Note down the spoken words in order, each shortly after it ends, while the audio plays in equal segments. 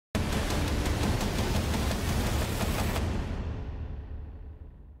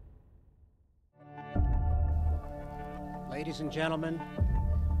Ladies and gentlemen,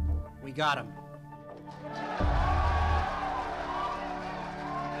 we got him.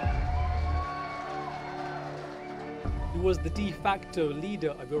 He was the de facto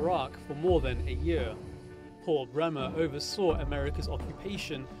leader of Iraq for more than a year. Paul Bremer oversaw America's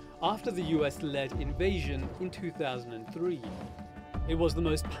occupation after the US-led invasion in 2003. It was the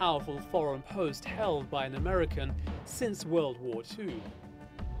most powerful foreign post held by an American since World War II.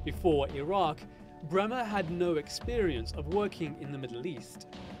 Before Iraq, Bremer had no experience of working in the Middle East.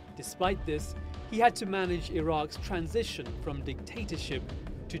 Despite this, he had to manage Iraq's transition from dictatorship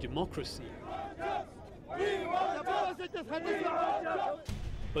to democracy.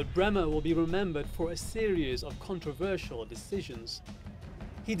 But Bremer will be remembered for a series of controversial decisions.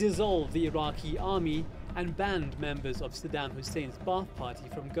 He dissolved the Iraqi army and banned members of Saddam Hussein's Ba'ath Party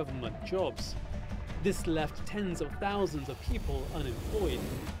from government jobs. This left tens of thousands of people unemployed.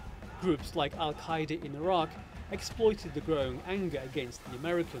 Groups like Al-Qaeda in Iraq exploited the growing anger against the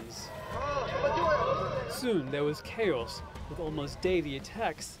Americans. Soon there was chaos, with almost daily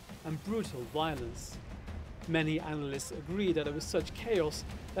attacks and brutal violence. Many analysts agree that it was such chaos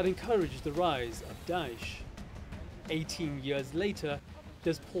that encouraged the rise of Daesh. 18 years later,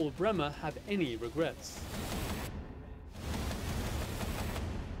 does Paul Bremer have any regrets?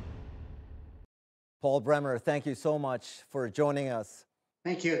 Paul Bremer, thank you so much for joining us.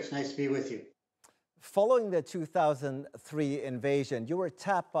 Thank you. It's nice to be with you. Following the 2003 invasion, you were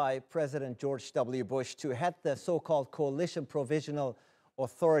tapped by President George W. Bush to head the so-called Coalition Provisional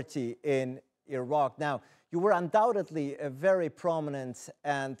Authority in Iraq. Now, you were undoubtedly a very prominent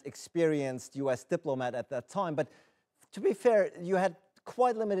and experienced U.S. diplomat at that time, but to be fair, you had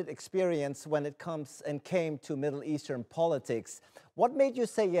quite limited experience when it came to Middle Eastern politics. What made you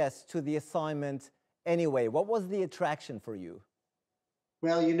say yes to the assignment anyway? What was the attraction for you?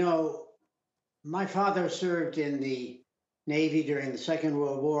 Well, you know, my father served in the Navy during the Second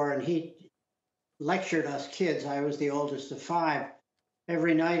World War, and he lectured us kids, I was the oldest of five,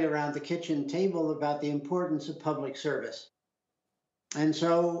 every night around the kitchen table about the importance of public service. And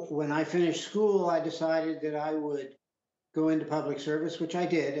so when I finished school, I decided that I would go into public service, which I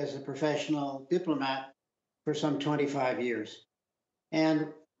did as a professional diplomat for some 25 years.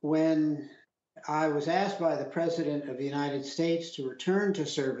 And when I was asked by the President of the United States to return to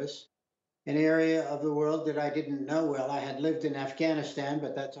service, an area of the world that I didn't know well. I had lived in Afghanistan,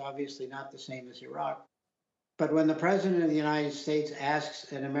 but that's obviously not the same as Iraq. But when the President of the United States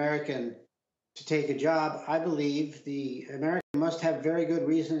asks an American to take a job, I believe the American must have very good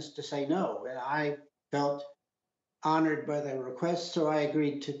reasons to say no. And I felt honored by the request, so I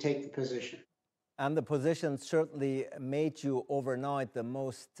agreed to take the position. And the position certainly made you overnight the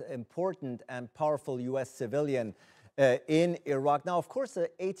most important and powerful U.S. civilian in Iraq. Now, of course, the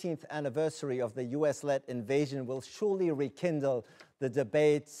 18th anniversary of the U.S.-led invasion will surely rekindle the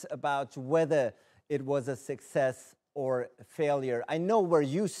debates about whether it was a success or failure. I know where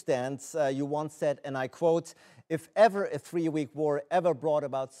you stand. You once said, and I quote, "If ever a three-week war ever brought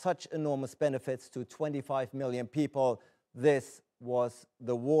about such enormous benefits to 25 million people, this was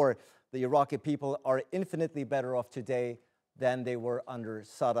the war. The Iraqi people are infinitely better off today than they were under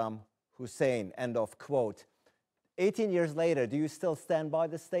Saddam Hussein," end of quote. 18 years later, do you still stand by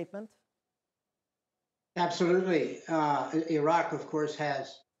this statement? Absolutely. Iraq, of course,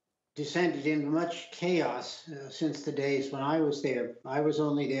 has descended into much chaos since the days when I was there. I was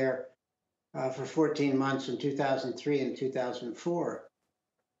only there for 14 months in 2003 and 2004.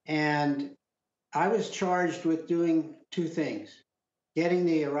 And I was charged with doing two things: getting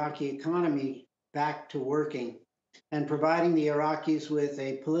the Iraqi economy back to working and providing the Iraqis with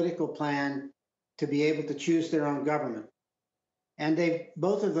a political plan to be able to choose their own government. And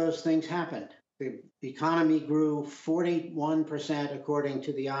both of those things happened. The economy grew 41%, according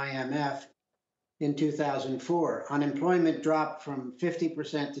to the IMF, in 2004. Unemployment dropped from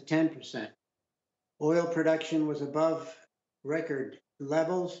 50% to 10%. Oil production was above record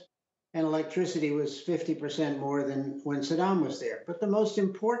levels, and electricity was 50% more than when Saddam was there. But the most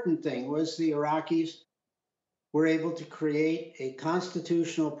important thing was the Iraqis were able to create a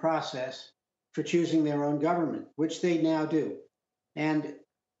constitutional process for choosing their own government, which they now do. And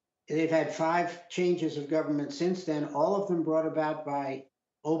they've had 5 changes of government since then, all of them brought about by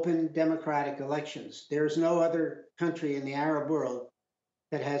open democratic elections. There's no other country in the Arab world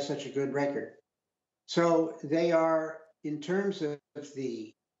that has such a good record. So they are, in terms of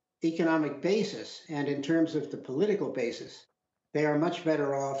the economic basis and in terms of the political basis, they are much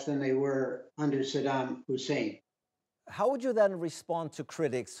better off than they were under Saddam Hussein. How would you then respond to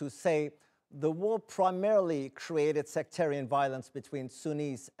critics who say the war primarily created sectarian violence between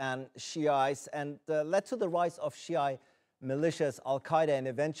Sunnis and Shiites and led to the rise of Shiite militias, Al-Qaeda, and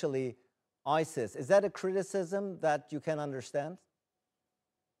eventually ISIS. Is that a criticism that you can understand?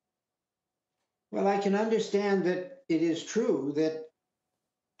 Well, I can understand that it is true that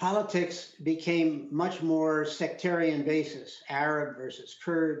politics became much more sectarian basis, Arab versus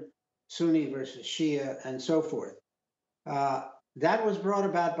Kurd, Sunni versus Shia, and so forth. That was brought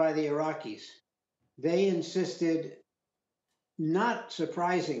about by the Iraqis. They insisted, not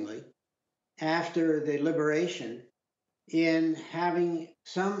surprisingly, after the liberation, in having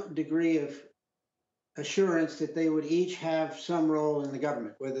some degree of assurance that they would each have some role in the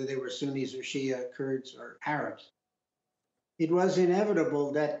government, whether they were Sunnis or Shia, Kurds or Arabs. It was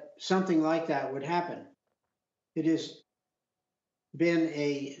inevitable that something like that would happen. It has been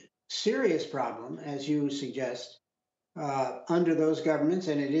a serious problem, as you suggest, under those governments,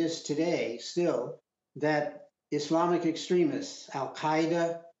 and it is today still, that Islamic extremists,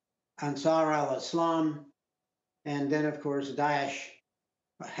 Al-Qaeda, Ansar al-Islam, and then, of course, Daesh,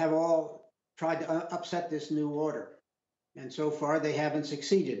 have all tried to upset this new order. And so far, they haven't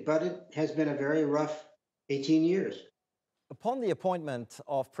succeeded, but it has been a very rough 18 years. Upon the appointment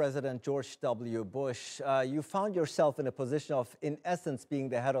of President George W. Bush, you found yourself in a position of, in essence, being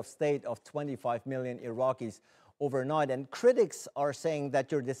the head of state of 25 million Iraqis overnight. And critics are saying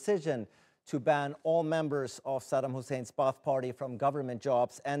that your decision to ban all members of Saddam Hussein's Ba'ath Party from government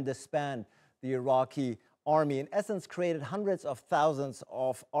jobs and disband the Iraqi army, in essence, created hundreds of thousands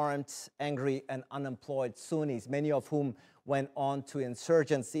of armed, angry, and unemployed Sunnis, many of whom went on to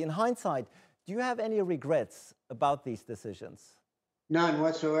insurgency. In hindsight, do you have any regrets about these decisions? None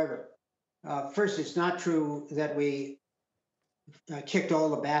whatsoever. First, it's not true that we kicked all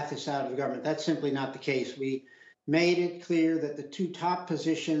the Baathists out of the government. That's simply not the case. We made it clear that the two top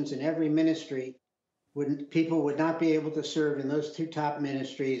positions in every ministry, people would not be able to serve in those two top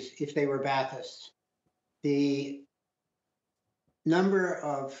ministries if they were Baathists. The number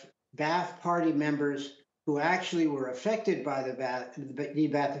of Ba'ath Party members who actually were affected by the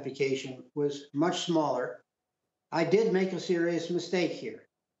de-Baathification was much smaller. I did make a serious mistake here.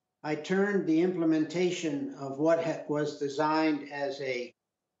 I turned the implementation of what was designed as a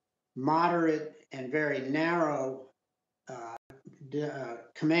moderate and very narrow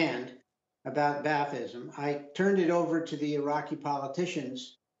command about Baathism. I turned it over to the Iraqi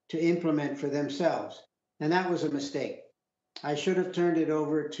politicians to implement for themselves. And that was a mistake. I should have turned it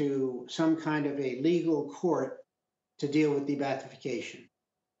over to some kind of a legal court to deal with de-Baathification.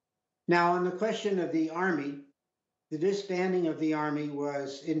 Now, on the question of the army, the disbanding of the army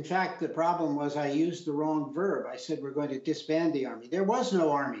was, in fact, the problem was I used the wrong verb. I said we're going to disband the army. There was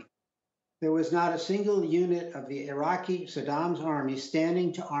no army. There was not a single unit of the Iraqi Saddam's army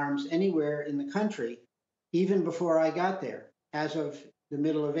standing to arms anywhere in the country, even before I got there, as of the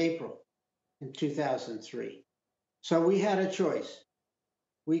middle of April in 2003. So we had a choice.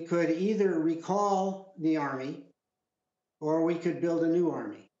 We could either recall the army or we could build a new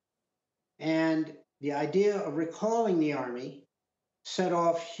army. And the idea of recalling the army set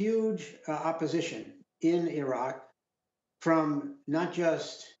off huge opposition in Iraq from not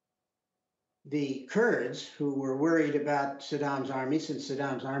just the Kurds, who were worried about Saddam's army, since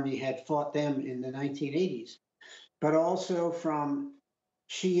Saddam's army had fought them in the 1980s, but also from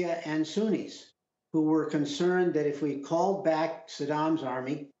Shia and Sunnis, who were concerned that if we called back Saddam's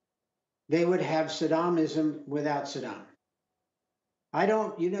army, they would have Saddamism without Saddam.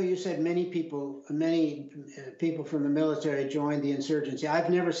 You said many people from the military joined the insurgency. I've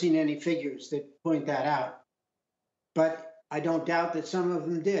never seen any figures that point that out, but I don't doubt that some of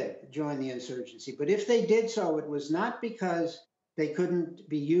them did join the insurgency. But if they did so, it was not because they couldn't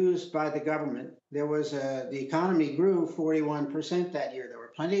be used by the government. There was the economy grew 41% that year. There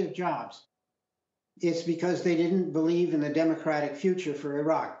were plenty of jobs. It's because they didn't believe in the democratic future for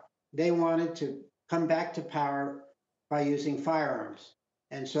Iraq. They wanted to come back to power by using firearms.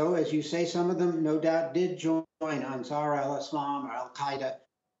 And so, as you say, some of them no doubt did join Ansar al-Islam or Al-Qaeda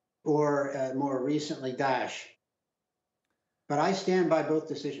or more recently Daesh. But I stand by both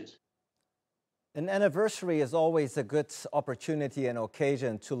decisions. An anniversary is always a good opportunity and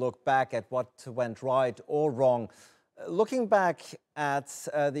occasion to look back at what went right or wrong. Looking back at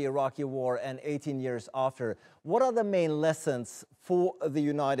the Iraqi war and 18 years after, what are the main lessons for the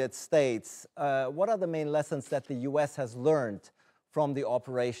United States? What are the main lessons that the U.S. has learned from the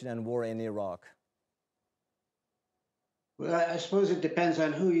operation and war in Iraq? Well, I suppose it depends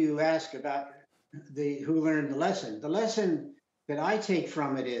on who you ask about who learned the lesson. The lesson that I take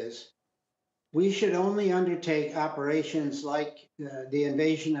from it is we should only undertake operations like the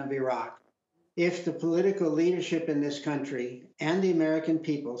invasion of Iraq if the political leadership in this country and the American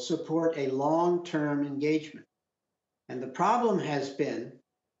people support a long-term engagement. And the problem has been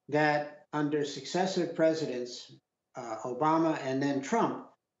that under successive presidents, Obama and then Trump,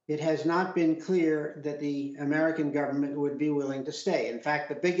 it has not been clear that the American government would be willing to stay. In fact,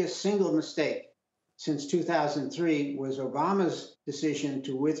 the biggest single mistake since 2003 was Obama's decision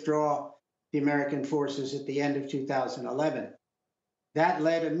to withdraw the American forces at the end of 2011. That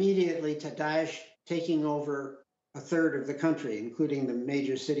led immediately to Daesh taking over a third of the country, including the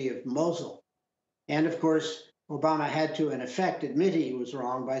major city of Mosul. And of course, Obama had to, in effect, admit he was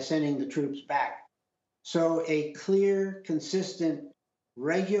wrong by sending the troops back. So a clear, consistent,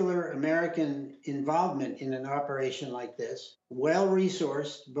 regular American involvement in an operation like this,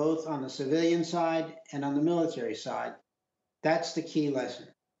 well-resourced, both on the civilian side and on the military side, that's the key lesson.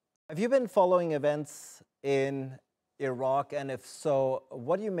 Have you been following events in Iraq? And if so,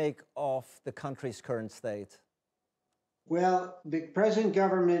 what do you make of the country's current state? Well, the present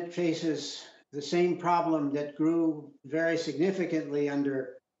government faces the same problem that grew very significantly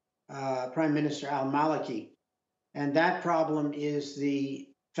under Prime Minister al-Maliki. And that problem is the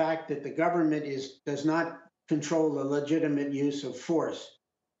fact that the government does not control the legitimate use of force.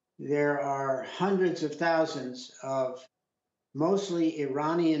 There are hundreds of thousands of mostly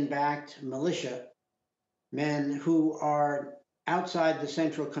Iranian-backed militia men who are outside the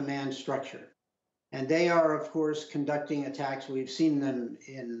central command structure. And they are, of course, conducting attacks. We've seen them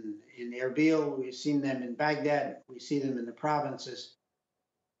in Erbil, we've seen them in Baghdad, we see them in the provinces.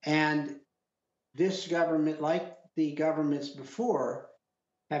 And this government, like the governments before,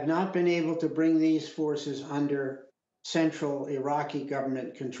 have not been able to bring these forces under central Iraqi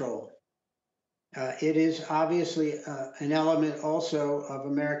government control. It is obviously an element also of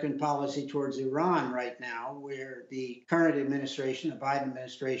American policy towards Iran right now, where the current administration, the Biden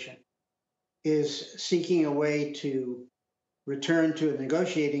administration, is seeking a way to return to a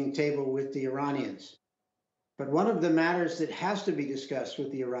negotiating table with the Iranians. But one of the matters that has to be discussed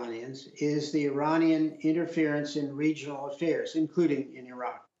with the Iranians is the Iranian interference in regional affairs, including in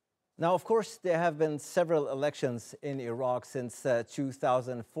Iraq. Now, of course, there have been several elections in Iraq since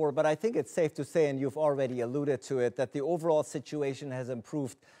 2004, but I think it's safe to say, and you've already alluded to it, that the overall situation has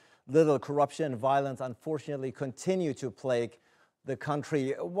improved little. Corruption and violence, unfortunately, continue to plague the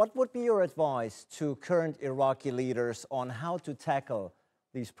country. What would be your advice to current Iraqi leaders on how to tackle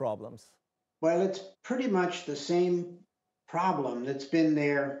these problems? Well, it's pretty much the same problem that's been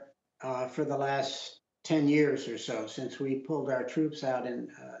there for the last 10 years or so, since we pulled our troops out in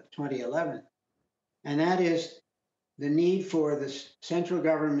 2011. And that is the need for the central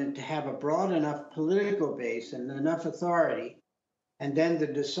government to have a broad enough political base and enough authority, and then the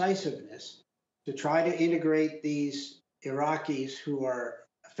decisiveness to try to integrate these Iraqis who are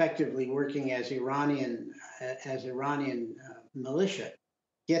effectively working as Iranian militia,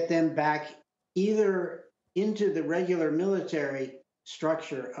 get them back either into the regular military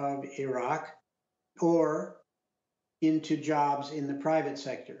structure of Iraq or into jobs in the private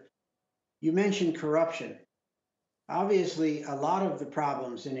sector. You mentioned corruption. Obviously, a lot of the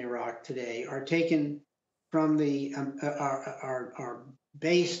problems in Iraq today are taken from are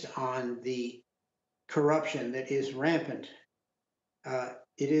based on the corruption that is rampant.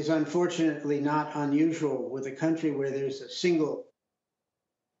 It is unfortunately not unusual with a country where there's a single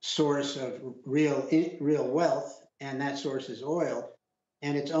source of real wealth, and that source is oil,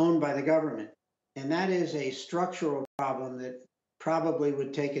 and it's owned by the government. And that is a structural problem that probably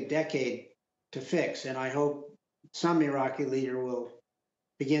would take a decade to fix. And I hope some Iraqi leader will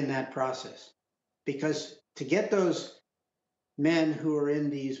begin that process. Because to get those men who are in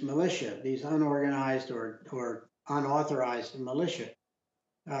these militia, these unorganized or unauthorized militia,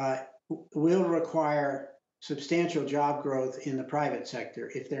 will require substantial job growth in the private sector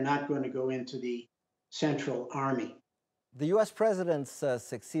if they're not going to go into the central army. The U.S. presidents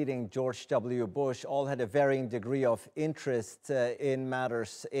succeeding George W. Bush all had a varying degree of interest in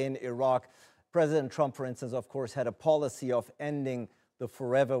matters in Iraq. President Trump, for instance, of course, had a policy of ending the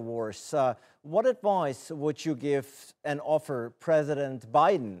forever wars. What advice would you give and offer President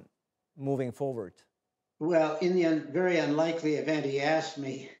Biden moving forward? Well, in the very unlikely event he asked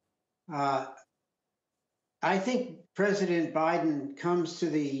me, I think President Biden comes to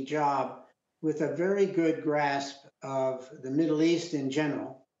the job with a very good grasp of the Middle East in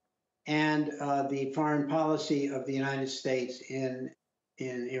general and the foreign policy of the United States in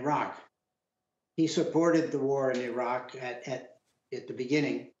Iraq. He supported the war in Iraq at the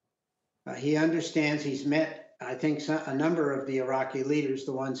beginning. He understands, he's met, I think, a number of the Iraqi leaders,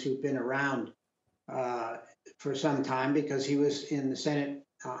 the ones who've been around for some time, because he was in the Senate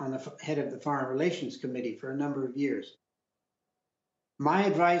on the head of the Foreign Relations Committee for a number of years. My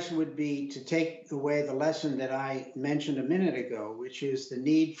advice would be to take away the lesson that I mentioned a minute ago, which is the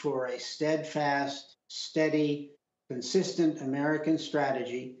need for a steadfast, steady, consistent American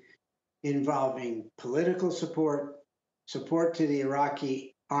strategy involving political support, support to the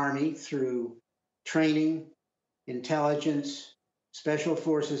Iraqi army through training, intelligence, special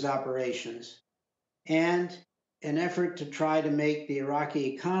forces operations, and an effort to try to make the Iraqi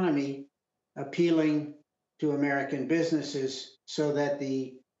economy appealing to American businesses so that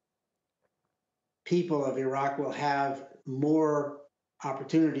the people of Iraq will have more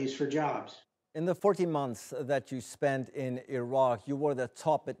opportunities for jobs. In the 14 months that you spent in Iraq, you were the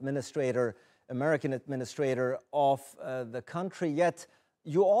top administrator, American administrator of the country, yet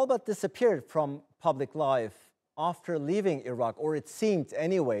you all but disappeared from public life after leaving Iraq, or it seemed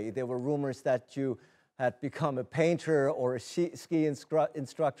anyway. There were rumors that you had become a painter or a ski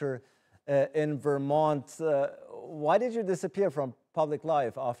instructor in Vermont. Why did you disappear from public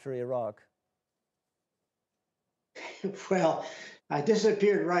life after Iraq? Well, I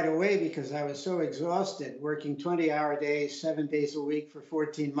disappeared right away because I was so exhausted. Working 20-hour days, 7 days a week for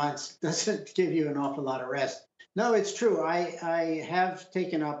 14 months doesn't give you an awful lot of rest. No, it's true. I have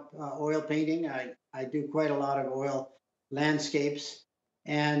taken up oil painting. I do quite a lot of oil landscapes.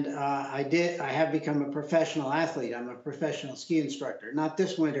 And I have become a professional athlete. I'm a professional ski instructor. Not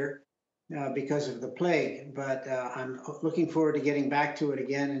this winter because of the plague, but I'm looking forward to getting back to it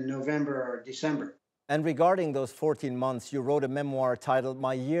again in November or December. And regarding those 14 months, you wrote a memoir titled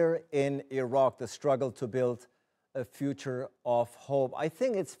My Year in Iraq, The Struggle to Build a Future of Hope. I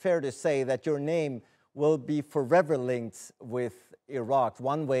think it's fair to say that your name will be forever linked with Iraq,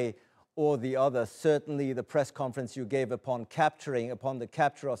 one way or the other. Certainly the press conference you gave upon the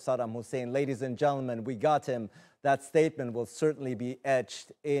capture of Saddam Hussein, ladies and gentlemen, we got him. That statement will certainly be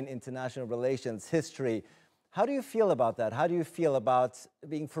etched in international relations history. How do you feel about that? How do you feel about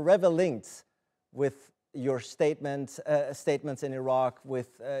being forever linked with your statements in Iraq,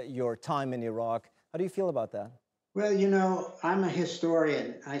 with your time in Iraq? How do you feel about that? Well, you know, I'm a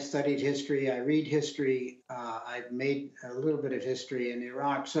historian. I studied history. I read history. I've made a little bit of history in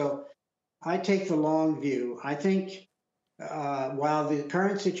Iraq. So I take the long view. I think while the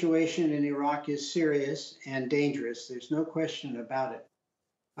current situation in Iraq is serious and dangerous, there's no question about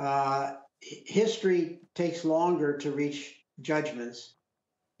it. History takes longer to reach judgments,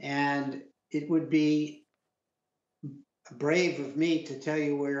 and it would be brave of me to tell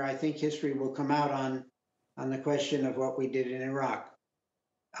you where I think history will come out on the question of what we did in Iraq.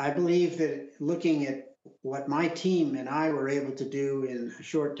 I believe that looking at what my team and I were able to do in a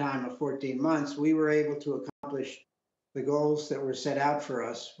short time of 14 months, we were able to accomplish the goals that were set out for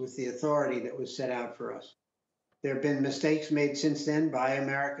us with the authority that was set out for us. There have been mistakes made since then by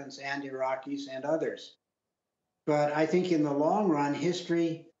Americans and Iraqis and others. But I think in the long run,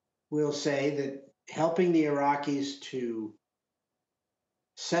 history will say that helping the Iraqis to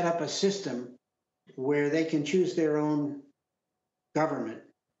set up a system where they can choose their own government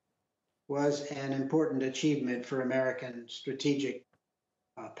was an important achievement for American strategic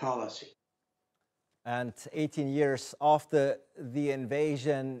policy. And 18 years after the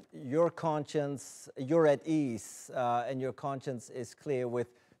invasion, your conscience, you're at ease, and your conscience is clear with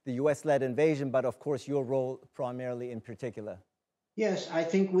the US-led invasion, but of course your role primarily in particular. Yes, I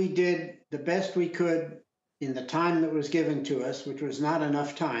think we did the best we could in the time that was given to us, which was not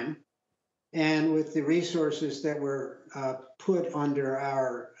enough time, and with the resources that were put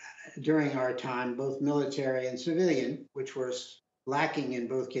during our time, both military and civilian, which was lacking in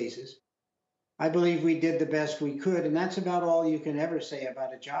both cases. I believe we did the best we could, and that's about all you can ever say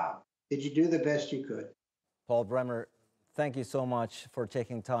about a job. Did you do the best you could? Paul Bremer, thank you so much for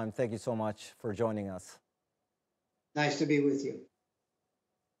taking time. Thank you so much for joining us. Nice to be with you.